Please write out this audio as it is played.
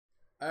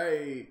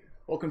Hey,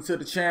 welcome to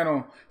the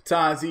channel.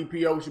 Ty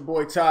ZPO, it's your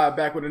boy Ty,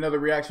 back with another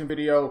reaction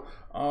video.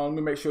 Let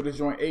me make sure this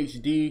joint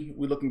HD.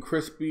 We looking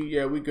crispy.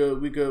 Yeah, we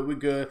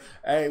good.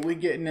 Hey, we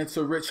getting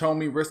into Rich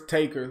Homie Risk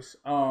Takers.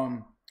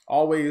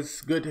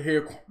 Always good to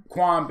hear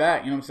Quan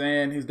back, you know what I'm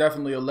saying? He's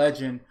definitely a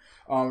legend.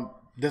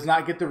 Does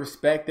not get the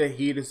respect that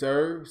he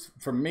deserves.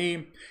 For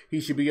me, he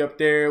should be up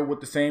there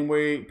with the same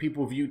way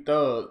people view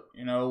Thug.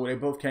 You know, they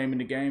both came in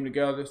the game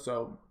together.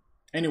 So,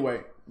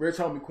 anyway, Rich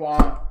Homie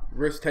Quan,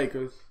 Risk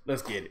Takers.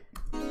 Let's get it.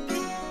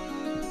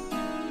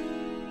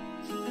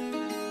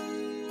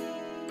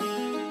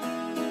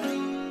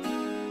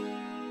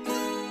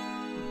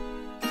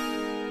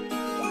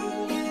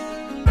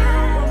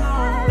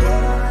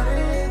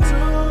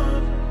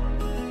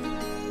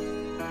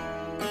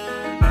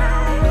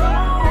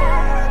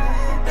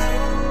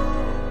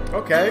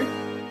 Okay.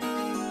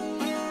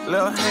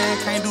 Little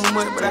hand can't do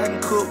much, but I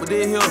can cook with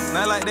this here.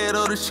 Not like that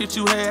other shit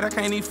you had, I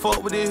can't even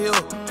fuck with this here.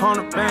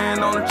 100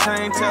 band on the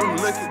chain, tell them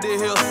look at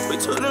this here. We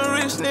took the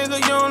rich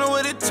nigga, you don't know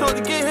what it took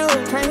to get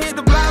here. Can't hit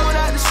the block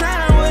without the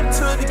shine, what it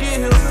took to get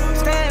here.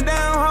 Stand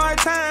down, hard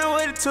time,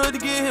 what it took to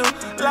get here.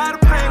 A lot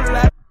of pain, a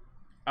lot.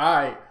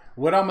 Alright,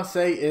 what I'm gonna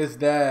say is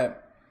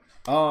that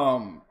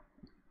I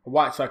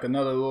watched like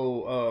another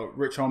little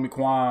Rich Homie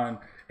Quan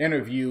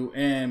interview,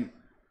 and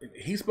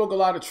he spoke a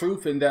lot of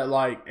truth in that,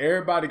 like,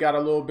 everybody got a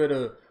little bit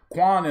of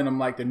Quan in them,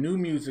 like the new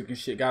music and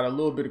shit got a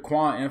little bit of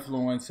Quan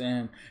influence.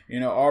 And, you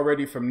know,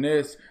 already from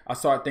this, I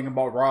started thinking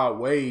about Rod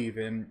Wave.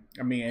 And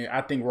I mean, I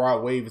think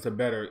Rod Wave is a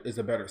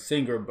better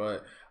singer,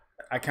 but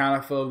I kind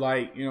of feel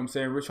like, you know what I'm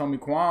saying, Rich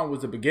Homie Quan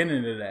was the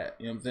beginning of that,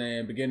 you know what I'm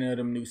saying, beginning of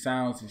them new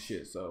sounds and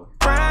shit. So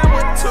what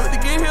it took to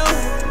get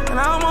here, and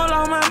I'm all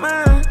on my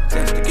mind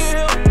just to get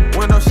here.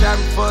 Window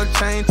shopping for a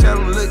chain, tell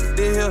them look at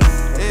this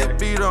here. Head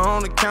beater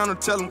on the counter,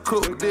 tell them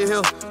cook with this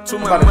here. Too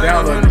much money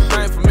on the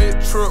bank for me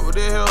to truck with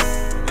this here.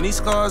 And these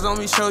scars on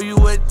me show you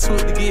what it took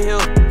to get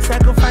here.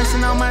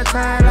 Sacrificing all my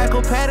time like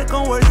a paddock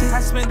on worth it.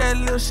 I spent that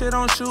little shit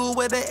on shoes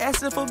where they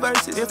asking for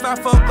verses. If I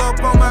fuck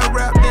up on my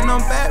rap, then I'm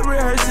back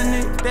rehearsing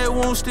it. That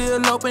wound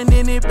still open,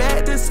 then it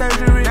back to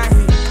surgery. Now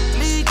he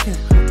leaking,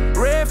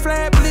 red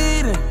flag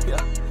bleeding.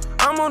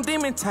 I'm on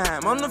demon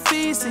time, on the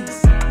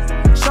feces.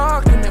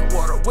 Shark in that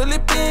water, will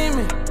it beam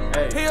me?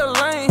 He a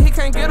lane, he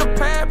can't get a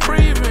pad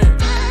breathing.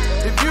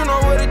 If you know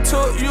what it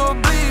took, you'll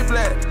bleed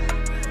black.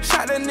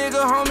 Shot that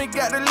nigga, homie,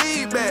 got the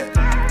lead back.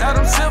 Got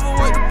him civil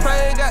with the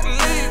play, got the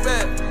lead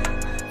back.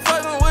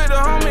 Fucking with the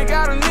homie,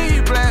 got a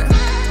knee black.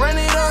 Run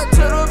it up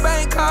to the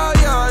bank, call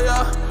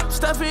y'all.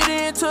 Stuff it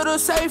into the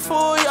safe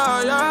for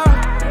y'all.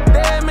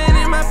 Dead men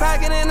in my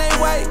pocket and they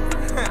wait.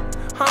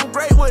 I'm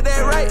great with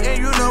that right, and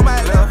you know my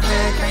little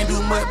hand can't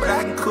do much, but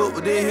I can cook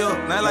with this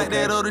here. Not like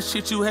that other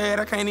shit you had,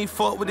 I can't even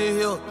fuck with this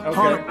here.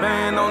 100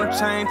 band on the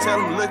chain,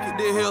 tell them look at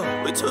this here.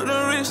 We took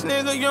the rich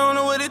nigga, you don't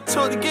know what it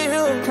took to get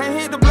here. Can't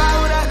hit the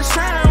block without the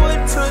shine, what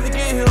it took to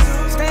get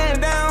here.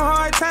 Stand down,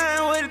 hard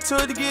time, what it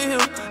took to get here.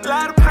 A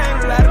lot of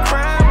pain, a lot of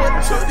crime, what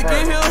it took to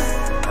get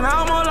here. And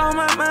I'm all on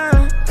my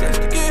mind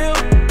just to get here.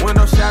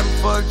 Window shopping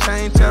for a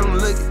chain, tell them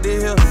look at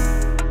this here.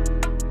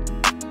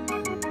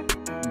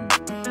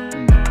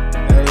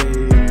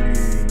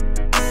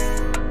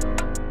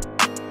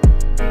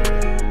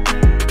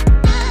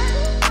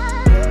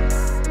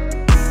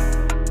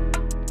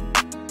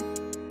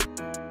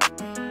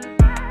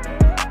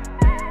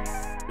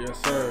 Yes,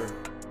 sir.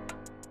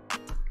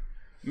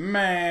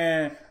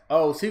 Man.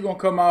 Oh, is he gonna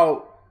come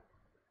out?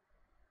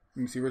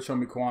 Let me see, Rich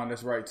Homie Quan,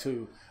 that's right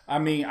too. I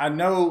mean, I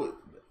know,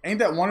 ain't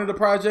that one of the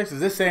projects?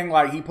 Is this saying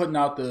like he putting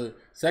out the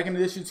second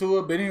edition to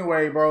it? But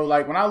anyway, bro,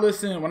 like when I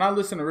listen to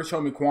Rich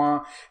Homie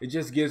Quan, it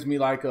just gives me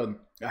like a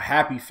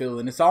happy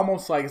feeling. It's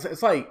almost like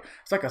it's like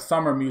a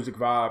summer music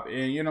vibe.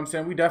 And you know what I'm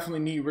saying? We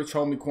definitely need Rich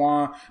Homie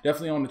Quan,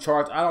 definitely on the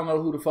charts. I don't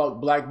know who the fuck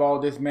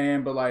blackballed this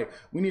man, but like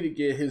we need to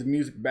get his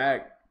music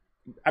back.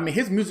 I mean,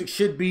 his music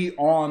should be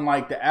on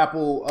like the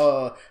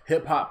Apple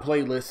hip hop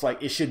playlist.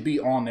 Like it should be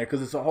on there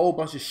because it's a whole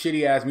bunch of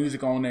shitty ass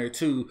music on there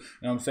too. You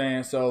know what I'm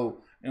saying? So, you know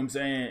what I'm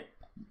saying?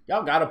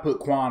 Y'all gotta put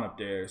Quan up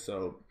there.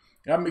 So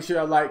y'all make sure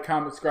y'all like,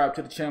 comment, subscribe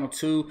to the channel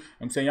too. You know what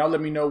I'm saying? Y'all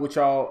let me know what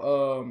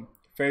y'all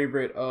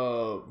favorite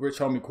Rich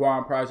Homie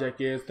Quan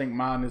project is. I think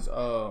mine is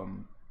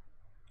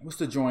what's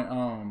the joint?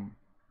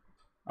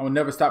 I Will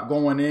Never Stop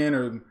Going In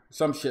or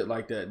some shit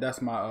like that.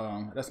 That's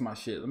my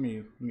shit. Let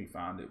me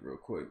find it real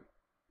quick.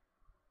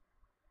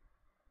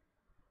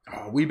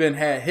 Oh, We Been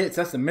Had Hits.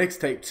 That's a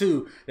mixtape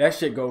too. That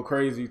shit go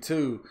crazy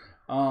too.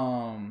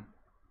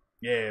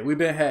 Yeah, We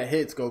Been Had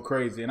Hits go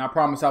crazy. And I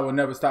promise I will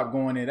never stop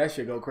going in. That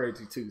shit go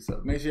crazy too. So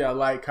make sure y'all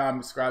like,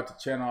 comment, subscribe to the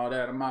channel, all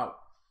that. I'm out.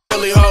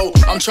 Ho,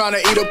 I'm trying to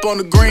eat up on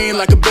the green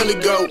like a billy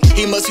goat.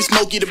 He must be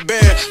Smokey the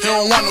Bear. He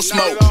don't want no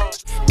smoke.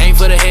 Aim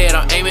for the head,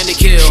 I'm aiming to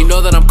kill. She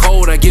know that I'm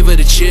cold, I give her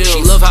the chill.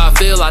 She love how I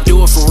feel, I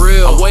do it for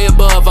real. I'm way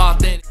above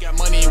authentic. Got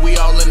money and we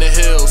all in the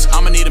hills.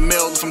 I'ma need a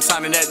meal if I'm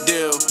signing that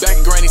deal. Back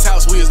at Granny's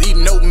house, we was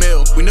eating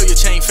oatmeal. We know your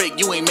chain fake,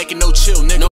 you ain't making no chill, nigga.